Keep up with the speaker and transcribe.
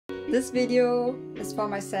This video is for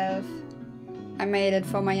myself. I made it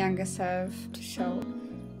for my younger self to show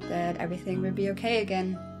that everything will be okay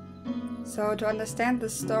again. So to understand the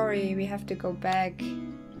story, we have to go back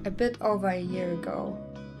a bit over a year ago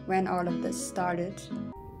when all of this started.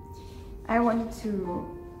 I wanted to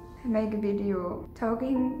make a video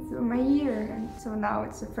talking through my year, and so now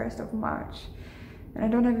it's the 1st of March. And I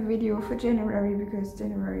don't have a video for January because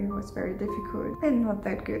January was very difficult and not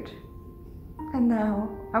that good. And now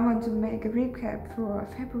I want to make a recap for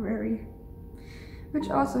February, which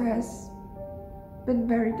also has been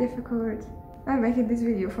very difficult. I'm making this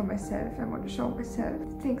video for myself. I want to show myself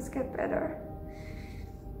that things get better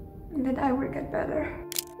and that I will get better.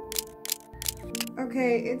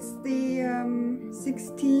 Okay, it's the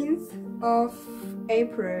 16th of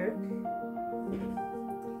April.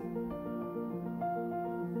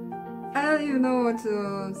 I don't even know what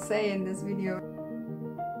to say in this video.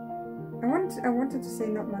 I wanted to say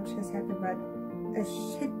not much has happened, but a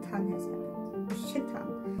shit ton has happened. A shit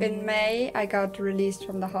ton. In May, I got released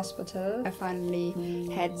from the hospital. I finally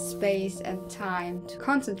had space and time to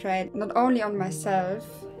concentrate not only on myself,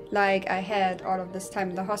 like I had all of this time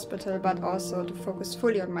in the hospital, but also to focus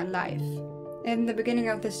fully on my life. In the beginning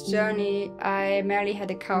of this journey, I merely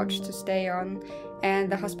had a couch to stay on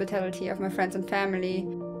and the hospitality of my friends and family.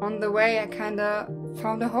 On the way, I kinda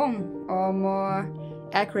found a home, or more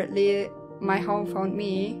accurately, my home found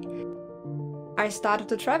me. I started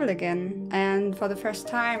to travel again, and for the first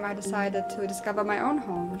time I decided to discover my own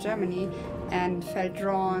home, Germany, and felt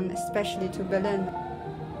drawn especially to Berlin.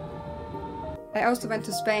 I also went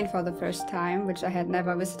to Spain for the first time, which I had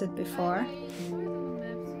never visited before,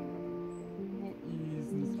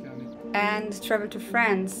 and traveled to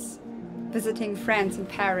France, visiting friends in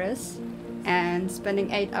Paris and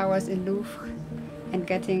spending 8 hours in Louvre and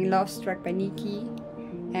getting love-struck by Niki.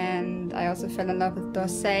 And I also fell in love with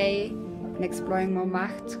d'Orsay and exploring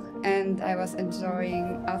Montmartre, and I was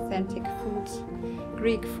enjoying authentic food,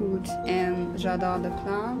 Greek food in Jardin des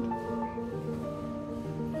Plantes.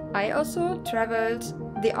 I also traveled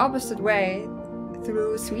the opposite way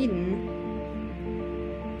through Sweden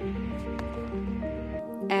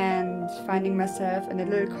and finding myself in a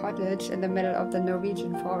little cottage in the middle of the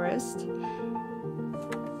Norwegian forest.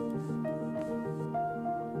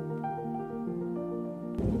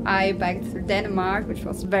 I biked through Denmark, which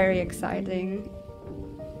was very exciting,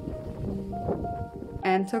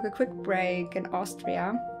 and took a quick break in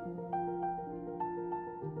Austria.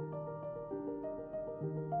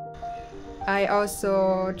 I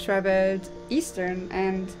also traveled eastern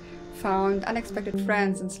and found unexpected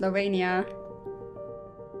friends in Slovenia.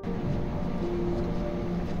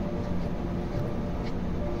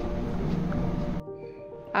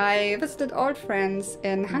 I visited old friends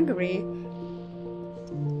in Hungary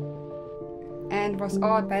and was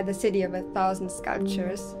awed by the city of 1,000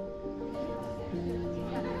 sculptures.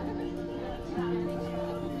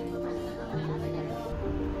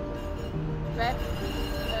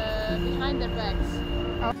 Behind their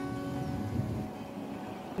backs.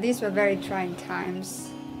 These were very trying times,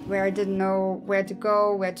 where I didn't know where to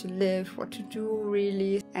go, where to live, what to do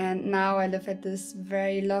really. And now I live at this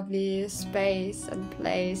very lovely space and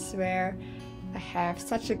place where I have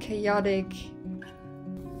such a chaotic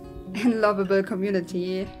and lovable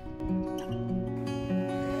community.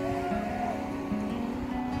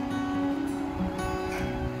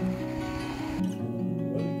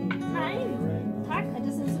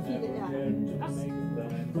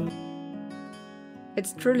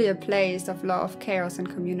 It's truly a place of love, chaos and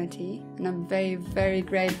community, and I'm very, very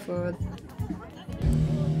grateful.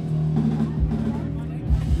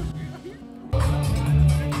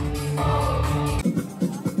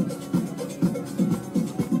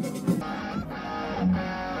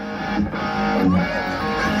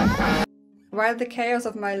 While the chaos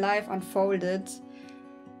of my life unfolded,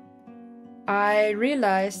 I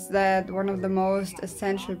realized that one of the most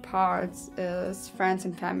essential parts is friends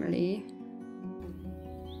and family.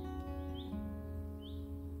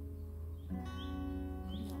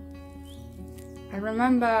 I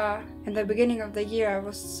remember in the beginning of the year I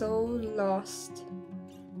was so lost,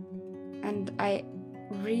 and I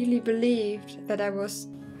really believed that I was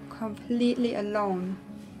completely alone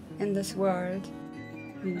in this world.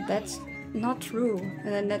 And that's not true,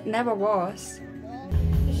 and that never was.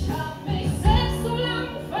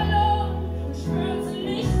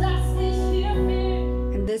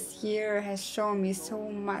 And this year has shown me so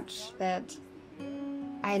much that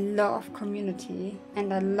I love community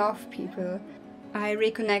and I love people. I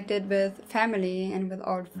reconnected with family and with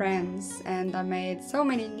old friends, and I made so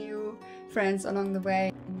many new friends along the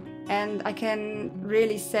way. And I can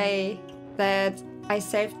really say that I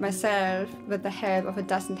saved myself with the help of a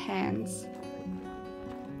dozen hands.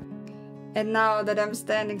 And now that I'm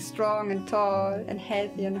standing strong and tall and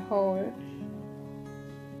healthy and whole,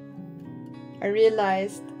 I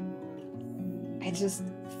realized I just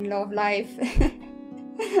love life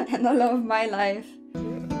and I love my life.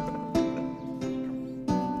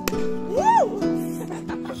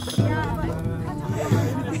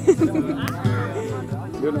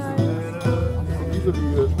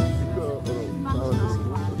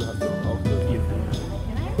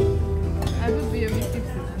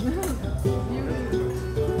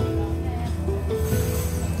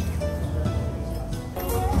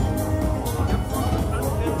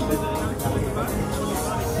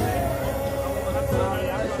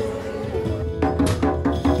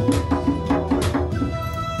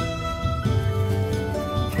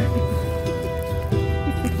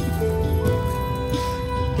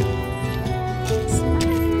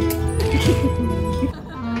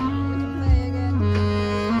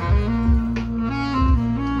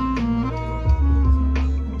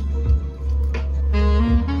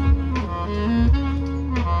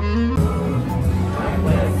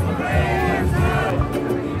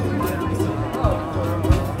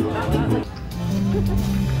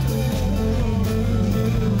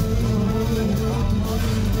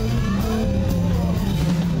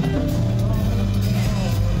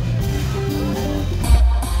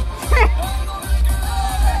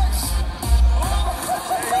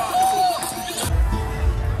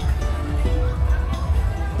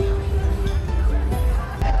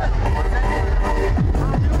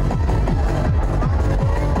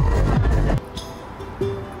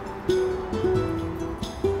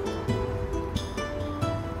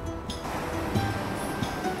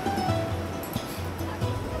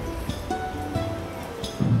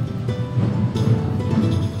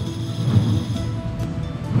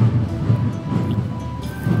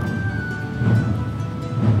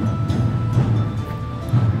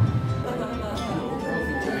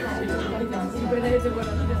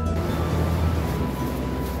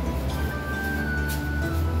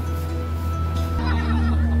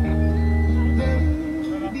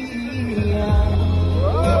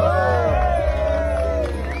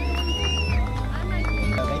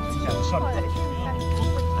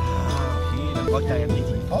 braucht ja einen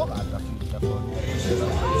richtigen Vorrat davon.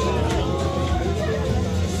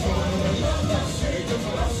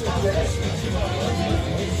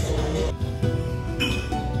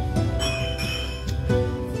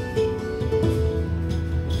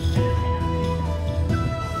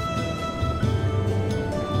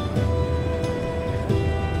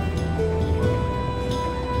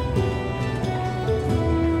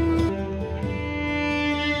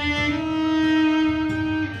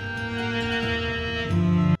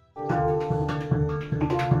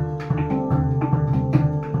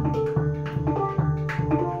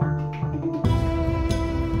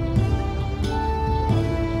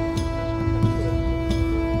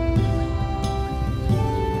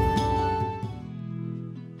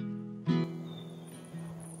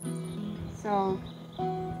 So,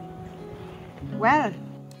 well,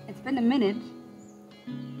 it's been a minute,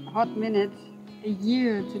 a hot minute, a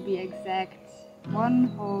year to be exact,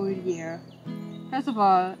 1 whole year. First of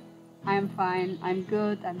all, I'm fine, I'm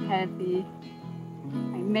good, I'm healthy,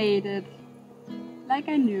 I made it, like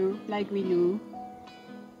I knew, like we knew.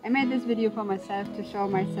 I made this video for myself to show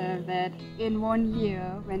myself that in 1 year,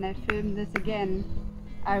 when I film this again,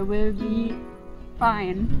 I will be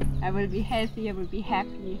fine, I will be healthy, I will be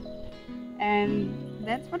happy. And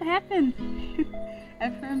that's what happened. I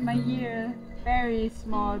filmed my year, very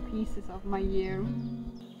small pieces of my year.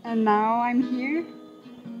 And now I'm here.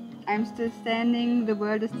 I'm still standing, the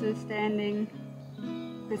world is still standing.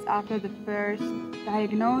 Because after the first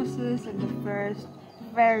diagnosis and the first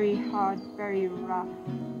very hard, very rough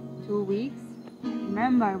 2 weeks, I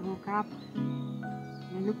remember I woke up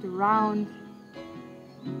and I looked around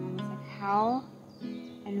and I was like, how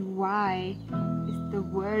and why is the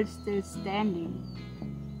world still standing?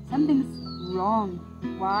 Something's wrong.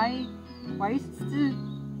 Why is it still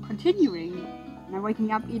continuing? And I'm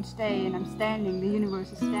waking up each day and I'm standing, the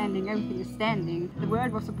universe is standing, everything is standing. The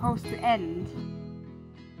world was supposed to end.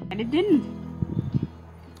 And it didn't.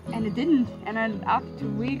 And it didn't. And then after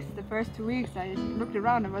 2 weeks, the first 2 weeks, I looked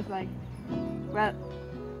around and was like, well,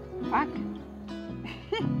 fuck.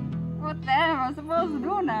 What the hell am I supposed to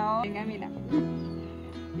do now? I mean,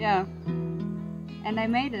 yeah. And I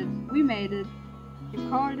made it. We made it. You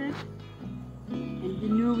called it. And you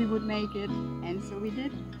knew we would make it. And so we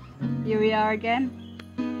did. Here we are again.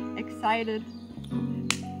 Excited.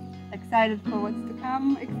 Excited for what's to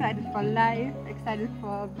come. Excited for life. excited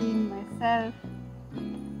for being myself.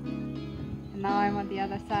 And now I'm on the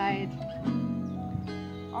other side,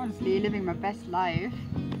 honestly living my best life.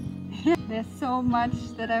 There's so much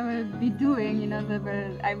that I will be doing, you know,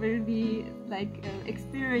 that I will be like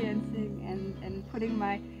experiencing and putting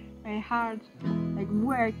my heart, like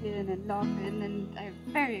work in and love in, and I'm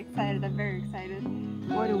very excited.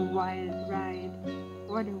 What a wild ride.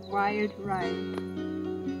 What a wild ride.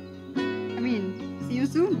 I mean, see you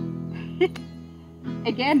soon.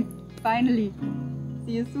 Again, finally.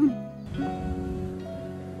 See you soon.